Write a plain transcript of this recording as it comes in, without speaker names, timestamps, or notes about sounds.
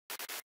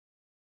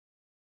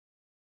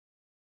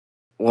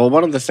Well,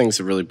 one of the things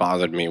that really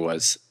bothered me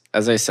was,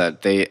 as I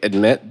said, they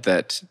admit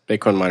that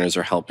Bitcoin miners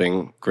are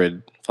helping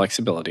grid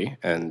flexibility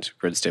and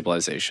grid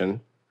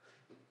stabilization,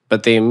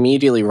 but they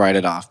immediately write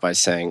it off by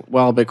saying,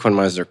 well, Bitcoin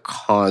miners are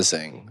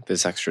causing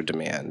this extra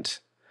demand.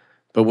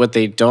 But what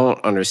they don't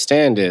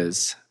understand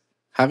is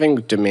having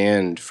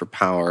demand for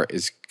power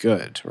is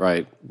good,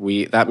 right?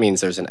 That means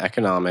there's an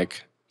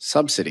economic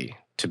subsidy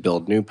to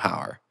build new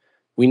power.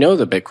 We know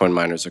that Bitcoin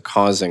miners are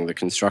causing the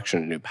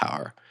construction of new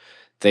power.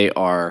 They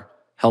are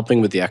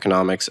helping with the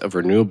economics of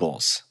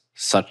renewables,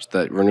 such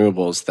that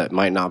renewables that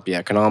might not be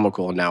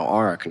economical now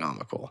are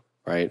economical,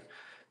 right?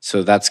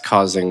 So that's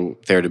causing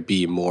there to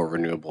be more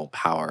renewable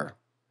power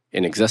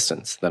in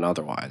existence than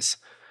otherwise.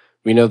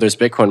 We know there's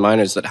Bitcoin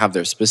miners that have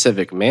their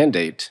specific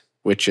mandate,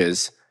 which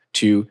is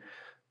to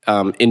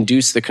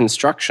induce the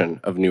construction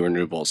of new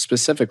renewables.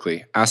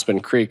 Specifically, Aspen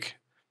Creek,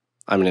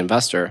 I'm an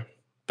investor,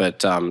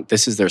 but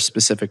this is their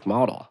specific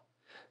model.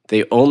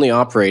 They only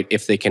operate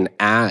if they can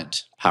add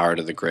power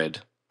to the grid,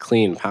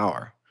 clean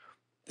power.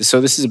 So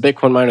this is a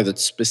Bitcoin miner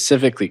that's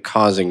specifically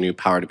causing new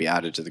power to be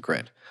added to the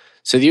grid.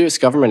 So the US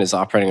government is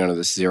operating under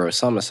this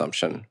zero-sum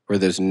assumption where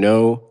there's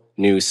no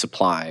new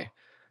supply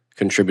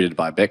contributed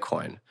by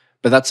Bitcoin.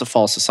 But that's a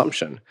false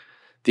assumption.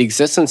 The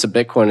existence of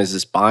Bitcoin as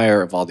this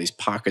buyer of all these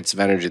pockets of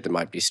energy that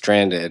might be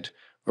stranded,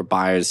 or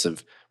buyers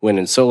of wind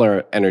and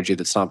solar energy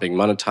that's not being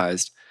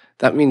monetized,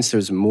 that means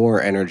there's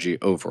more energy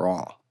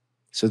overall.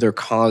 So they're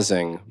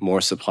causing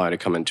more supply to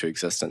come into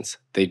existence.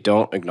 They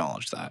don't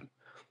acknowledge that.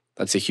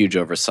 That's a huge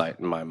oversight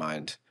in my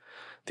mind.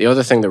 The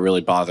other thing that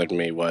really bothered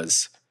me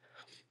was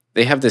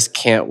they have this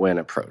can't win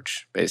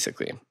approach,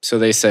 basically. So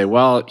they say,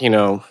 well,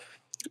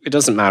 it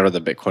doesn't matter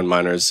that Bitcoin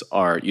miners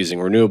are using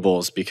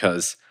renewables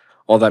because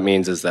all that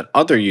means is that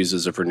other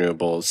users of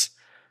renewables,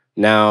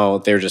 now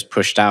they're just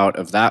pushed out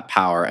of that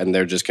power and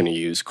they're just going to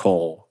use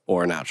coal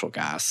or natural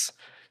gas.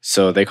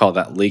 So they call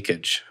that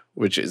leakage,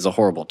 which is a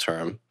horrible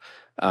term.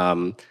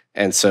 And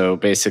so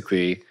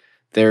basically,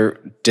 they're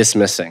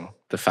dismissing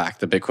the fact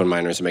that Bitcoin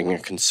miners are making a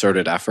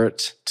concerted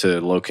effort to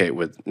locate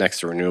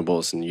next to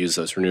renewables and use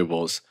those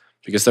renewables,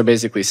 because they're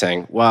basically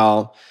saying,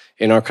 well,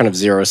 in our kind of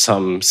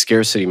zero-sum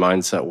scarcity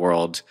mindset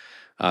world,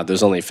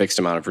 there's only a fixed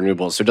amount of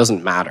renewables, so it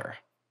doesn't matter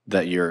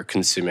that you're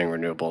consuming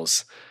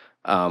renewables.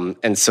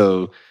 And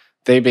so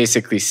they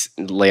basically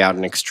lay out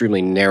an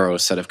extremely narrow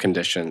set of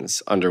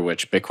conditions under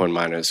which Bitcoin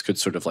miners could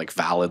sort of like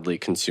validly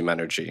consume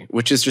energy,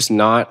 which is just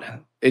not,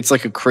 it's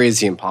like a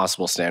crazy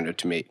impossible standard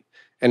to meet.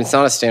 And it's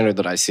not a standard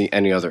that I see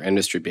any other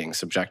industry being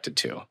subjected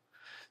to.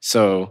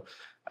 So,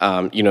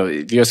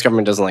 the US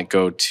government doesn't like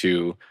go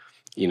to,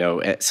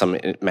 some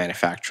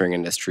manufacturing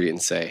industry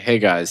and say, hey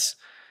guys,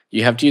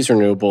 you have to use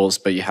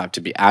renewables, but you have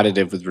to be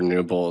additive with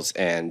renewables,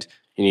 and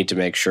you need to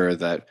make sure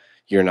that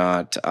you're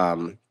not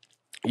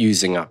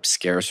using up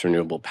scarce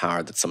renewable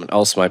power that someone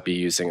else might be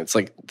using. It's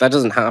like, that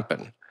doesn't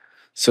happen.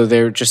 So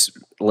they're just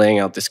laying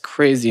out this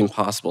crazy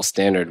impossible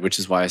standard, which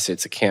is why I say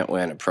it's a can't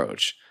win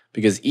approach.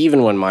 Because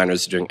even when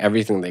miners are doing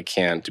everything they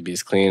can to be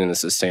as clean and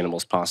as sustainable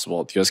as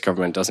possible, the US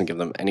government doesn't give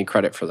them any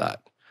credit for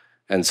that.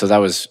 And so that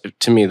was,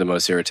 to me, the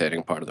most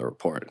irritating part of the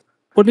report.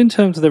 What in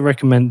terms of the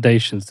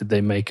recommendations did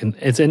they make? And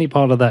is any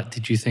part of that,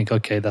 did you think,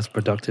 okay, that's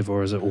productive,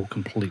 or is it all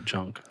complete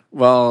junk?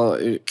 Well,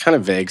 kind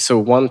of vague. So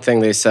one thing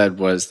they said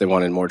was they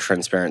wanted more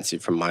transparency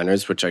from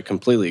miners, which I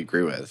completely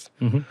agree with.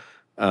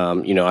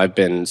 I've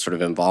been sort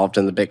of involved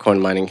in the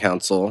Bitcoin Mining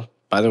Council.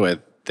 By the way,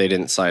 they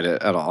didn't cite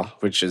it at all,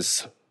 which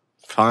is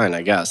fine,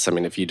 I guess. I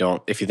mean, if you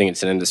think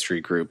it's an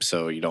industry group,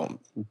 so you don't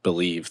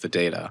believe the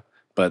data,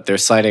 but they're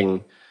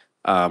citing,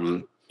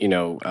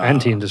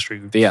 anti-industry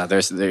groups. Yeah,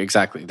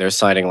 exactly. They're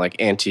citing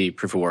like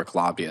anti-proof of work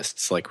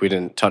lobbyists. Like, we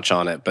didn't touch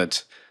on it,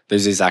 but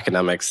there's these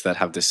academics that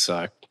have this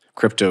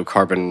crypto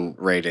carbon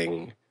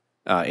rating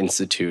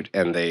institute,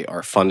 and they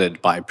are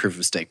funded by proof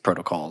of stake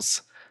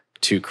protocols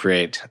to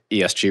create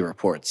ESG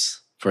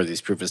reports for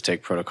these proof of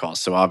stake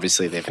protocols. So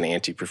obviously they have an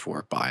anti-proof of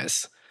work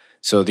bias.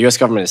 So the US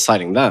government is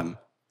citing them.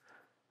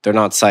 They're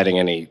not citing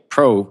any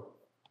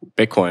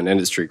pro-Bitcoin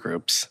industry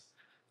groups.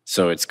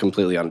 So it's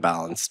completely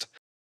unbalanced.